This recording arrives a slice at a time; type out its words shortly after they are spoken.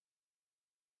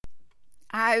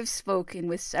I've spoken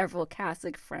with several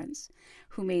Catholic friends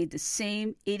who made the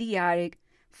same idiotic,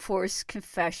 forced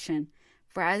confession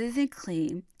rather than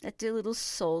claim that their little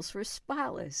souls were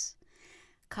spotless.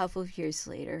 A couple of years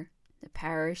later, the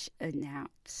parish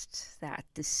announced that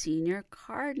the senior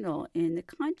cardinal in the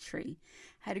country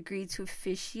had agreed to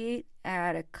officiate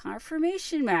at a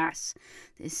confirmation mass.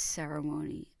 This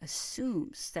ceremony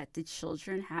assumes that the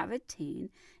children have attained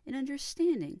an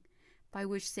understanding by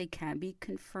which they can be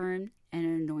confirmed and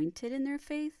anointed in their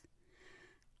faith.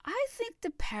 I think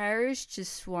the parish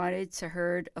just wanted to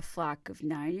herd a flock of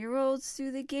 9-year-olds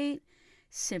through the gate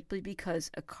simply because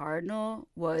a cardinal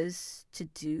was to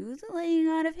do the laying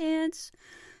on of hands.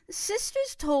 The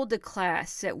sisters told the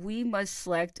class that we must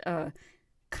select a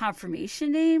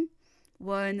confirmation name,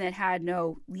 one that had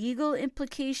no legal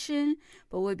implication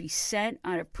but would be sent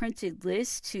on a printed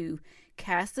list to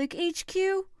Catholic HQ.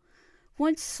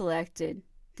 Once selected,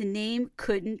 the name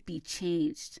couldn't be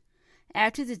changed.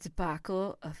 After the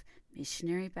debacle of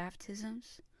missionary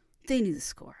baptisms, they knew the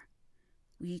score.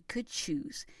 We could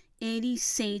choose any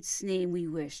saint's name we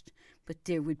wished, but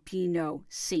there would be no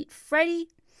Saint Freddie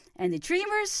and the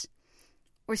Dreamers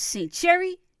or Saint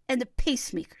Jerry and the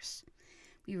Pacemakers.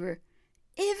 We were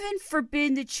even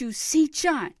forbidden to choose Saint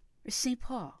John or Saint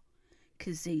Paul,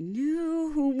 because they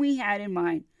knew whom we had in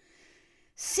mind.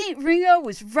 Saint Ringo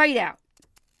was right out.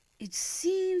 It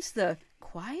seems the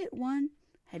quiet one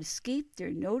had escaped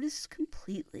their notice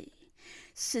completely.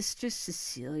 Sister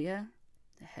Cecilia,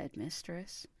 the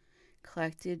headmistress,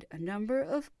 collected a number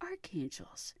of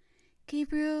archangels.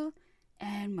 Gabriel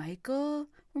and Michael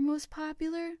were most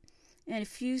popular, and a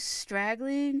few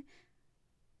straggling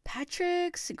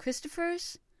Patricks and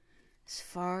Christophers. As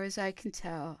far as I can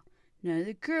tell, none of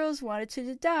the girls wanted to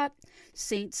adopt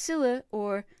Saint Scylla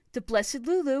or the Blessed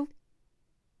Lulu.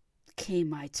 It came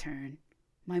my turn.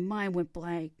 My mind went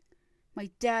blank. My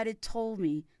dad had told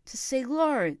me to say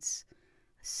Lawrence,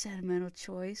 a sentimental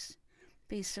choice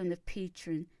based on the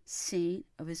patron saint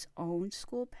of his own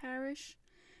school parish,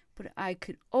 but I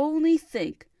could only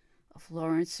think of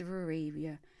Lawrence of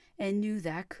Arabia and knew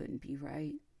that couldn't be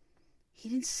right. He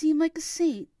didn't seem like a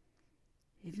saint,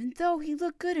 even though he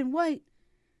looked good in white.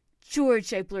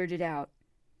 George, I blurted out.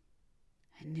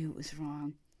 I knew it was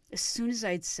wrong as soon as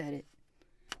I'd said it,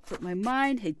 but my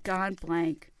mind had gone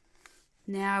blank.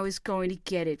 Now I was going to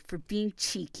get it for being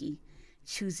cheeky,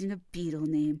 choosing a Beatle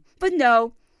name. But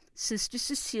no, Sister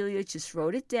Cecilia just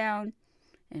wrote it down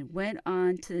and went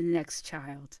on to the next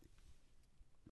child.